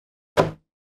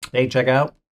Hey, check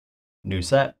out, new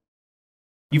set.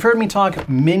 You've heard me talk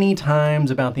many times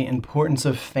about the importance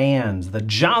of fans. The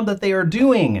job that they are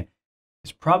doing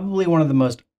is probably one of the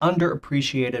most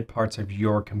underappreciated parts of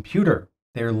your computer.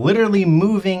 They're literally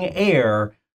moving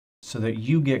air so that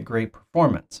you get great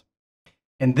performance.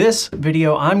 In this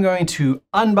video, I'm going to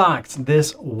unbox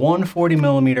this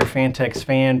 140mm Phanteks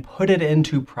fan, put it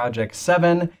into Project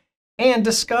 7, and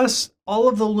discuss all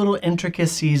of the little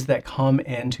intricacies that come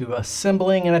into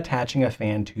assembling and attaching a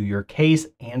fan to your case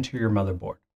and to your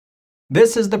motherboard.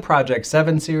 This is the Project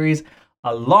 7 series,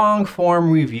 a long-form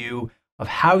review of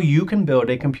how you can build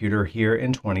a computer here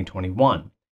in 2021. If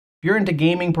you're into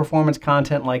gaming performance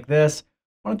content like this,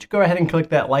 why don't you go ahead and click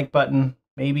that like button,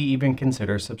 maybe even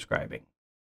consider subscribing.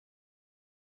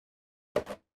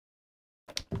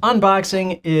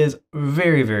 Unboxing is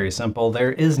very, very simple.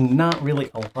 There is not really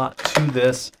a lot to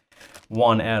this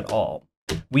one at all.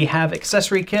 We have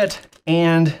accessory kit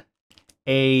and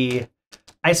a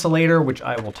isolator, which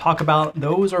I will talk about.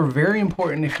 Those are very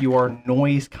important if you are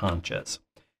noise conscious.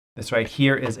 This right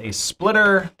here is a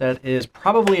splitter that is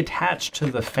probably attached to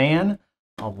the fan.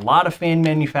 A lot of fan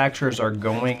manufacturers are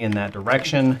going in that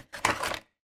direction.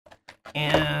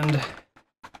 And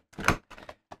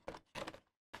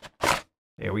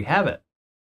there we have it.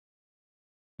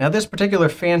 Now this particular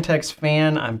Phanteks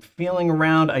fan, I'm feeling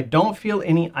around. I don't feel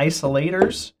any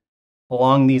isolators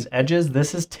along these edges.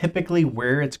 This is typically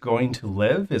where it's going to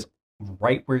live, is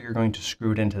right where you're going to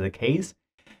screw it into the case.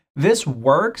 This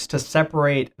works to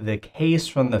separate the case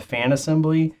from the fan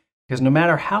assembly, because no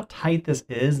matter how tight this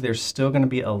is, there's still going to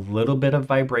be a little bit of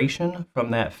vibration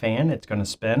from that fan. It's going to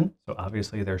spin, so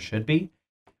obviously there should be.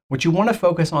 What you want to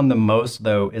focus on the most,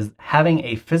 though, is having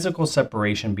a physical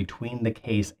separation between the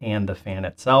case and the fan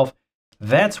itself.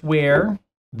 That's where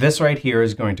this right here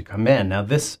is going to come in. Now,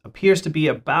 this appears to be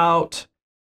about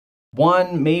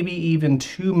 1, maybe even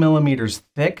 2 millimeters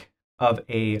thick of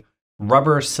a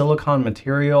rubber silicone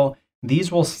material. These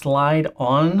will slide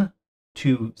on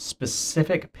to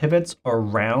specific pivots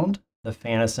around the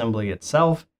fan assembly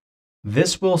itself.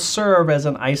 This will serve as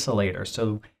an isolator.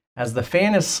 So as the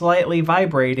fan is slightly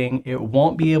vibrating, it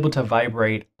won't be able to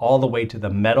vibrate all the way to the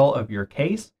metal of your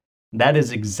case. That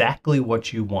is exactly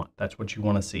what you want. That's what you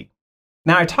want to see.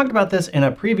 Now, I talked about this in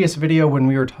a previous video when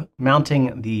we were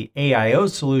mounting the AIO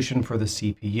solution for the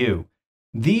CPU.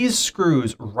 These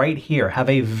screws right here have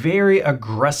a very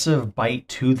aggressive bite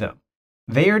to them.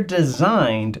 They are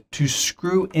designed to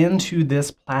screw into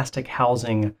this plastic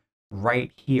housing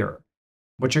right here.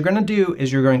 What you're going to do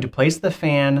is you're going to place the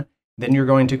fan, then you're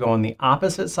going to go on the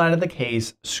opposite side of the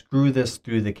case, screw this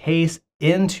through the case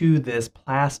into this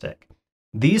plastic.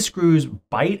 These screws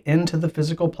bite into the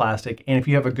physical plastic, and if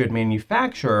you have a good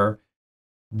manufacturer,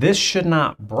 this should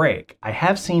not break. I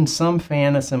have seen some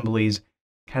fan assemblies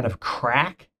kind of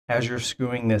crack as you're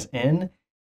screwing this in,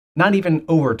 not even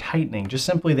over tightening, just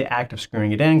simply the act of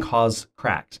screwing it in cause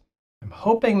cracks. I'm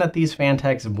hoping that these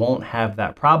Phanteks won't have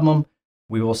that problem.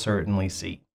 We will certainly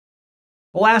see.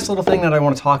 The last little thing that I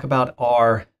want to talk about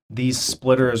are these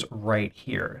splitters right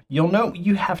here. You'll note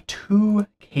you have 2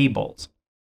 cables.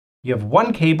 You have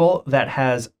one cable that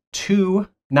has 2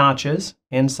 notches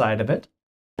inside of it.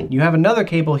 You have another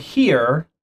cable here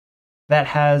that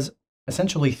has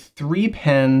essentially 3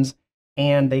 pins,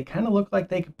 and they kind of look like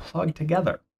they could plug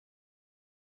together.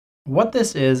 What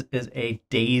this is a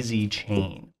daisy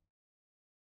chain.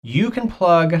 You can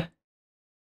plug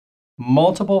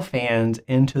multiple fans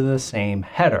into the same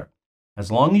header.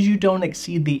 As long as you don't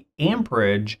exceed the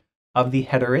amperage of the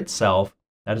header itself,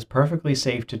 that is perfectly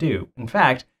safe to do. In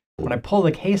fact, when I pull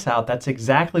the case out, that's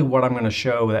exactly what I'm going to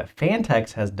show that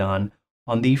Phanteks has done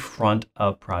on the front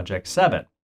of Project 7.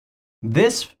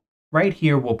 This right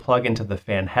here will plug into the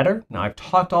fan header. Now, I've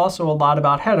talked also a lot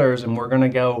about headers, and we're going to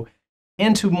go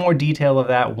into more detail of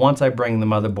that once I bring the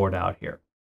motherboard out here.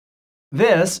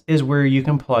 This is where you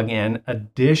can plug in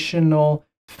additional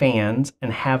fans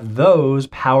and have those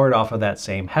powered off of that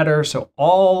same header. So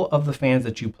all of the fans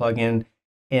that you plug in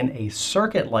a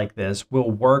circuit like this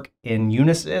will work in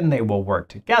unison. They will work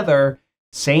together.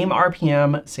 Same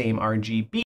RPM, same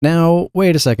RGB. Now,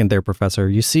 wait a second there, Professor.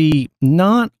 You see,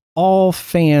 not all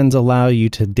fans allow you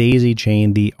to daisy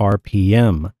chain the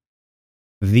RPM.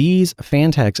 These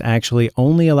Phanteks actually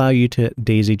only allow you to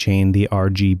daisy chain the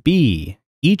RGB.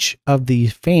 Each of the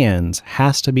fans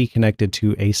has to be connected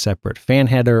to a separate fan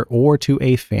header or to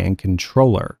a fan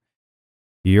controller.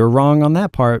 You're wrong on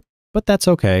that part, but that's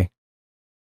okay.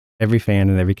 Every fan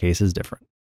in every case is different.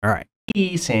 All right.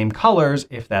 Same colors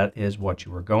if that is what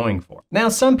you were going for. Now,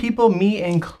 some people, me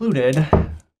included,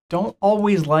 don't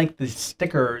always like the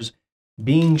stickers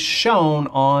being shown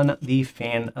on the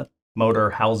fan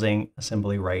motor housing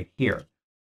assembly right here.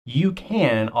 You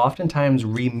can oftentimes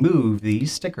remove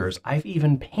these stickers. I've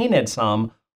even painted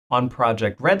some on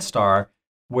Project Red Star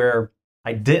where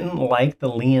I didn't like the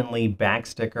Lee & Lee back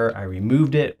sticker. I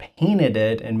removed it, painted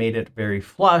it, and made it very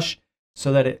flush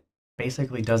so that it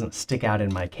basically doesn't stick out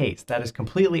in my case. That is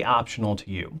completely optional to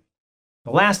you.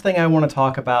 The last thing I want to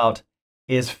talk about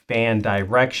is fan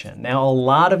direction. Now, a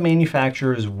lot of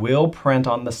manufacturers will print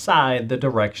on the side the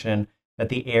direction that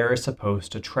the air is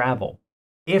supposed to travel.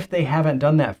 If they haven't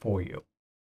done that for you,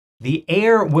 the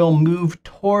air will move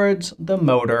towards the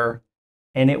motor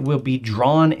and it will be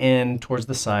drawn in towards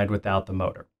the side without the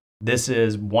motor. This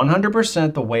is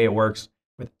 100% the way it works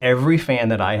with every fan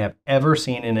that I have ever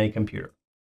seen in a computer.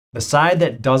 The side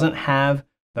that doesn't have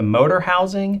the motor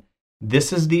housing,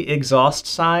 this is the exhaust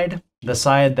side. The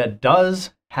side that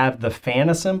does have the fan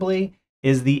assembly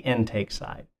is the intake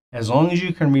side. As long as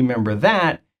you can remember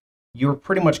that, you're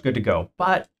pretty much good to go.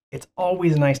 But it's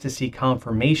always nice to see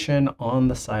confirmation on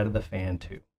the side of the fan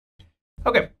too.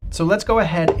 Okay, so let's go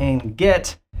ahead and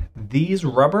get these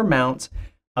rubber mounts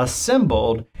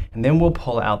assembled, and then we'll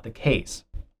pull out the case.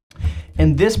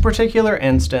 In this particular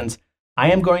instance, I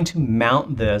am going to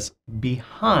mount this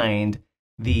behind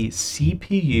the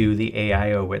CPU, the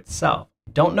AIO itself.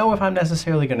 Don't know if I'm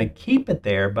necessarily going to keep it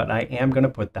there, but I am going to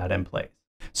put that in place.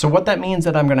 So what that means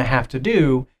that I'm going to have to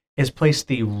do is place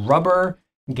the rubber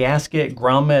gasket,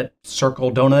 grommet,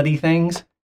 circle, donut-y things.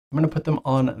 I'm going to put them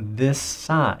on this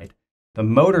side, the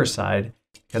motor side,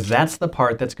 because that's the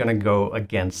part that's going to go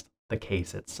against the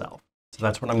case itself. So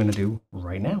that's what I'm going to do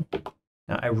right now.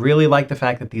 Now, I really like the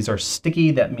fact that these are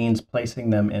sticky. That means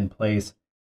placing them in place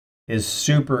is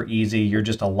super easy. You're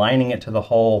just aligning it to the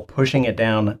hole, pushing it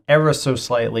down ever so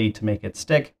slightly to make it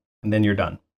stick, and then you're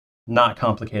done. Not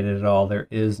complicated at all. There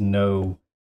is no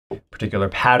particular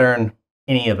pattern,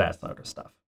 any of that sort of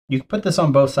stuff. You can put this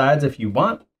on both sides if you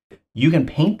want. You can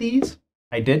paint these.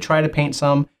 I did try to paint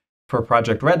some for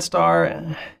Project Red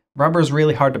Star. Rubber is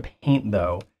really hard to paint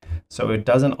though, so it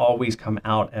doesn't always come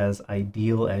out as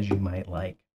ideal as you might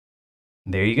like.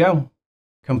 There you go.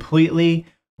 Completely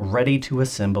ready to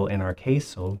assemble in our case,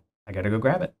 so I gotta go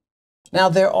grab it. Now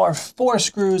there are 4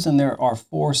 screws and there are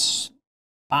 4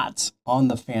 spots on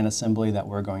the fan assembly that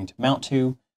we're going to mount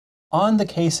to. On the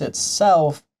case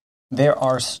itself, there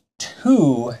are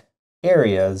 2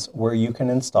 areas where you can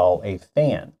install a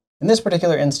fan. In this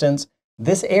particular instance,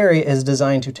 this area is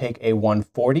designed to take a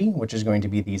 140, which is going to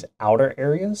be these outer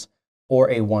areas, or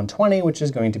a 120, which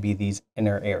is going to be these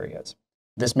inner areas.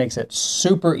 This makes it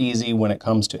super easy when it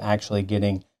comes to actually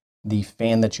getting the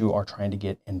fan that you are trying to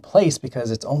get in place, because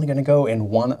it's only going to go in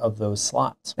one of those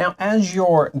slots. Now, as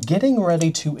you're getting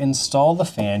ready to install the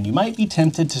fan, you might be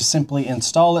tempted to simply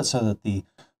install it so that the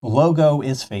logo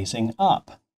is facing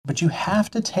up. But you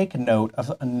have to take note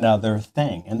of another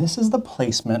thing, and this is the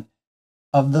placement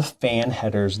of the fan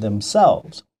headers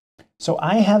themselves. So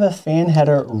I have a fan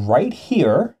header right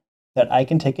here that I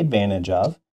can take advantage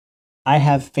of. I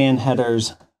have fan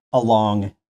headers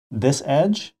along this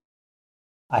edge.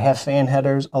 I have fan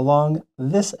headers along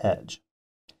this edge,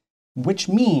 which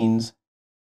means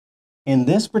in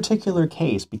this particular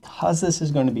case, because this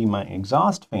is going to be my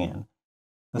exhaust fan,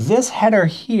 this header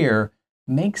here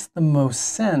makes the most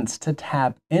sense to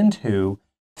tap into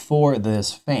for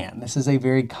this fan. This is a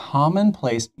very common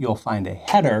place you'll find a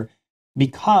header,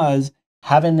 because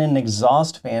having an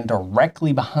exhaust fan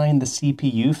directly behind the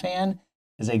CPU fan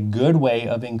is a good way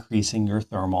of increasing your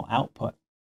thermal output.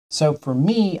 So for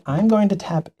me, I'm going to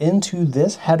tap into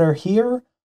this header here,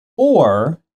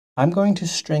 or I'm going to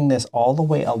string this all the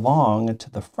way along to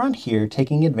the front here,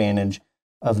 taking advantage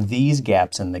of these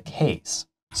gaps in the case.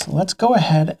 So let's go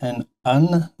ahead and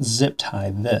unzip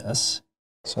tie this.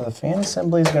 So the fan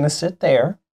assembly is going to sit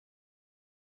there.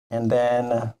 And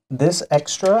then this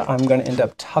extra, I'm going to end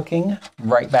up tucking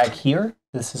right back here.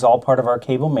 This is all part of our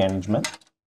cable management.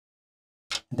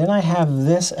 And then I have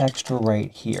this extra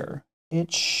right here.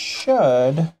 It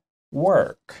should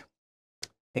work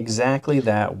exactly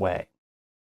that way.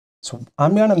 So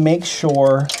I'm going to make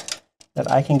sure that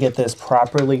I can get this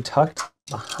properly tucked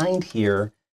behind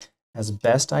here as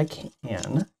best I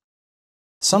can.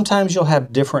 Sometimes you'll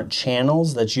have different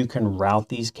channels that you can route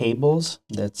these cables.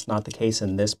 That's not the case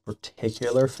in this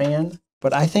particular fan,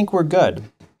 but I think we're good.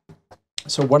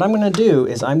 So what I'm going to do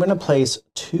is I'm going to place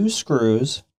 2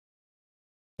 screws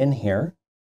in here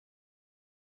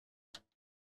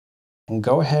and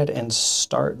go ahead and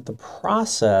start the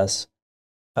process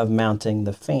of mounting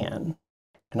the fan.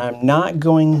 And I'm not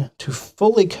going to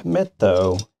fully commit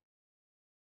though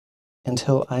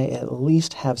until I at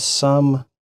least have some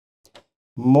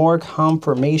more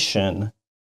confirmation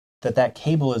that that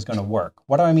cable is going to work.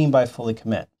 What do I mean by fully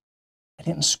commit? I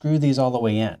didn't screw these all the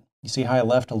way in. You see how I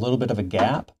left a little bit of a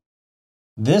gap?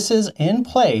 This is in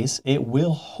place. It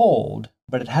will hold,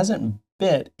 but it hasn't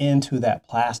bit into that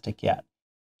plastic yet.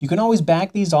 You can always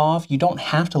back these off. You don't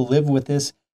have to live with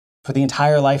this for the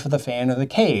entire life of the fan or the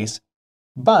case,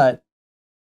 but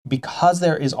because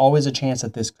there is always a chance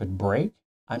that this could break,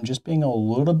 I'm just being a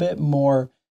little bit more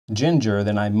ginger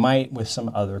than I might with some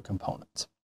other components.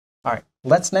 All right,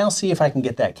 let's now see if I can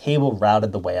get that cable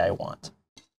routed the way I want.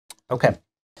 Okay,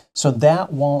 so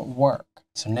that won't work.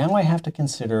 So now I have to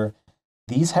consider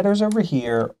these headers over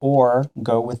here or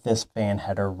go with this fan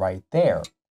header right there.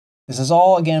 This is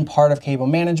all, again, part of cable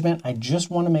management. I just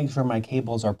want to make sure my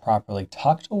cables are properly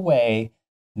tucked away,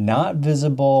 not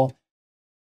visible,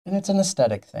 and it's an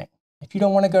aesthetic thing. If you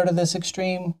don't want to go to this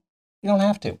extreme, you don't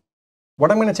have to.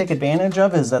 What I'm going to take advantage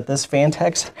of is that this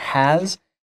Fantex has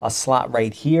a slot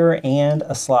right here and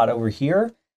a slot over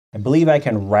here. I believe I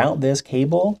can route this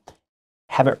cable,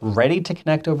 have it ready to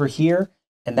connect over here,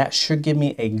 and that should give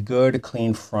me a good,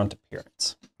 clean front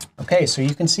appearance. Okay, so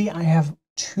you can see I have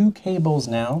 2 cables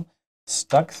now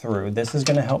stuck through. This is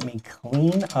going to help me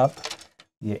clean up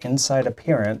the inside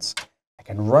appearance. I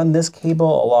can run this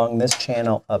cable along this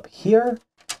channel up here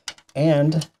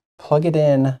and plug it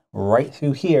in right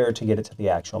through here to get it to the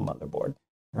actual motherboard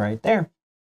right there.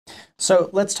 So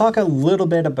let's talk a little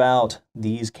bit about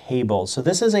these cables. So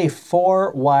this is a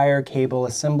 4-wire cable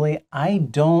assembly. I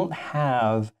don't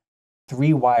have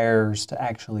 3 wires to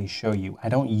actually show you. I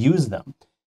don't use them.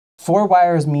 4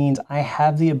 wires means I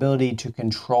have the ability to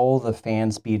control the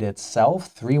fan speed itself.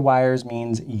 3 wires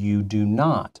means you do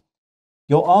not.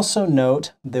 You'll also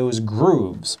note those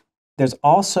grooves. There's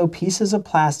also pieces of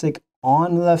plastic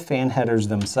on the fan headers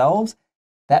themselves.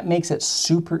 That makes it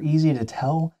super easy to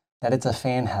tell that it's a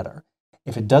fan header.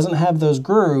 If it doesn't have those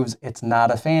grooves, it's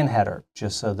not a fan header,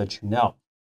 just so that you know.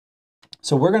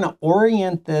 So we're going to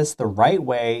orient this the right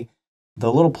way.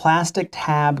 The little plastic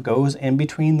tab goes in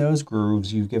between those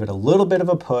grooves. You give it a little bit of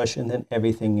a push and then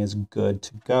everything is good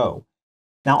to go.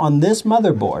 Now on this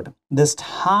motherboard, this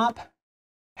top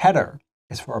header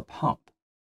is for a pump.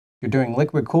 If you're doing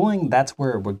liquid cooling, that's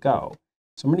where it would go.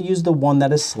 So I'm going to use the one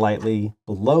that is slightly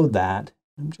below that.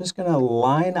 I'm just going to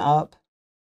line up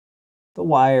the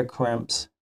wire crimps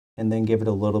and then give it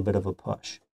a little bit of a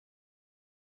push.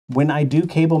 When I do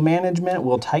cable management,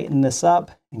 we'll tighten this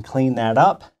up and clean that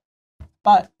up.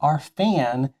 But our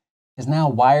fan is now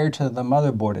wired to the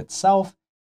motherboard itself,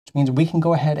 which means we can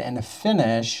go ahead and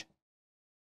finish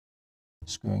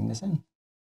screwing this in.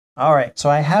 All right, so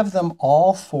I have them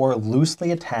all 4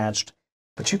 loosely attached,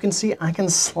 but you can see I can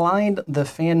slide the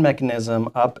fan mechanism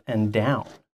up and down,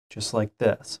 just like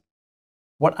this.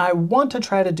 What I want to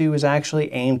try to do is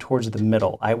actually aim towards the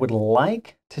middle. I would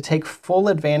like to take full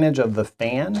advantage of the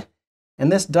fan,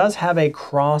 and this does have a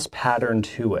cross pattern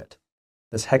to it,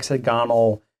 this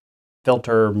hexagonal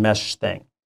filter mesh thing.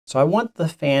 So I want the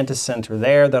fan to center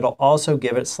there. That'll also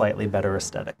give it slightly better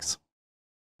aesthetics.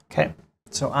 Okay,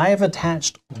 so I have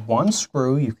attached 1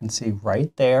 screw, you can see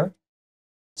right there.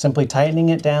 Simply tightening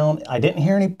it down. I didn't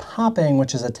hear any popping,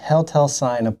 which is a telltale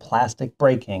sign of plastic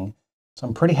breaking. So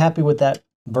I'm pretty happy with that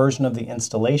version of the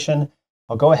installation.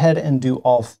 I'll go ahead and do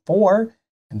all 4,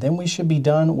 and then we should be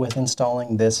done with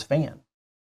installing this fan.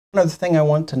 Another thing I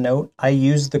want to note, I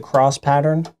used the cross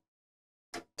pattern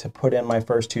to put in my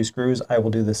first 2 screws. I will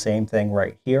do the same thing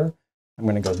right here. I'm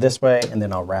going to go this way, and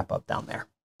then I'll wrap up down there.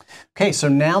 Okay, so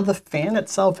now the fan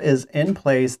itself is in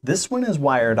place. This one is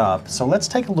wired up. So let's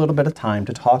take a little bit of time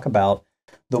to talk about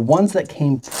the ones that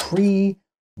came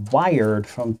pre-wired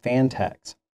from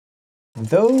Fantex.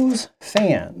 Those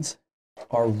fans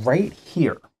are right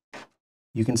here.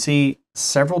 You can see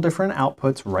several different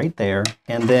outputs right there.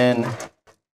 And then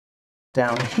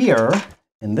down here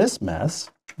in this mess,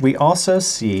 we also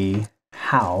see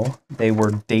how they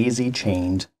were daisy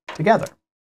chained together,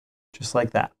 just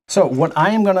like that. So what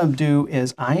I am going to do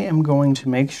is I am going to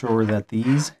make sure that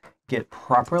these get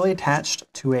properly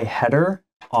attached to a header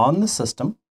on the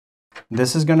system.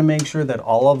 This is going to make sure that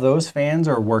all of those fans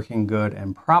are working good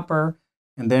and proper.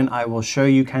 And then I will show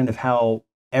you kind of how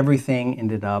everything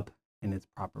ended up in its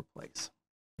proper place.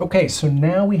 Okay, so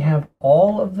now we have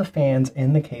all of the fans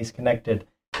in the case connected.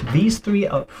 These 3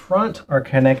 up front are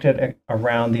connected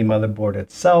around the motherboard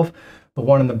itself. The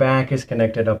one in the back is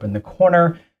connected up in the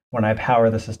corner. When I power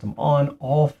the system on,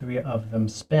 all 3 of them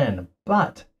spin.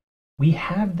 But we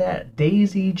have that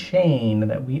daisy chain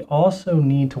that we also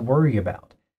need to worry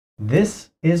about.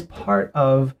 This is part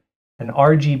of an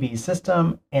RGB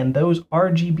system, and those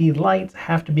RGB lights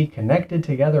have to be connected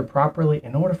together properly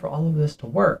in order for all of this to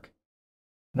work.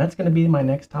 And that's going to be my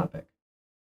next topic.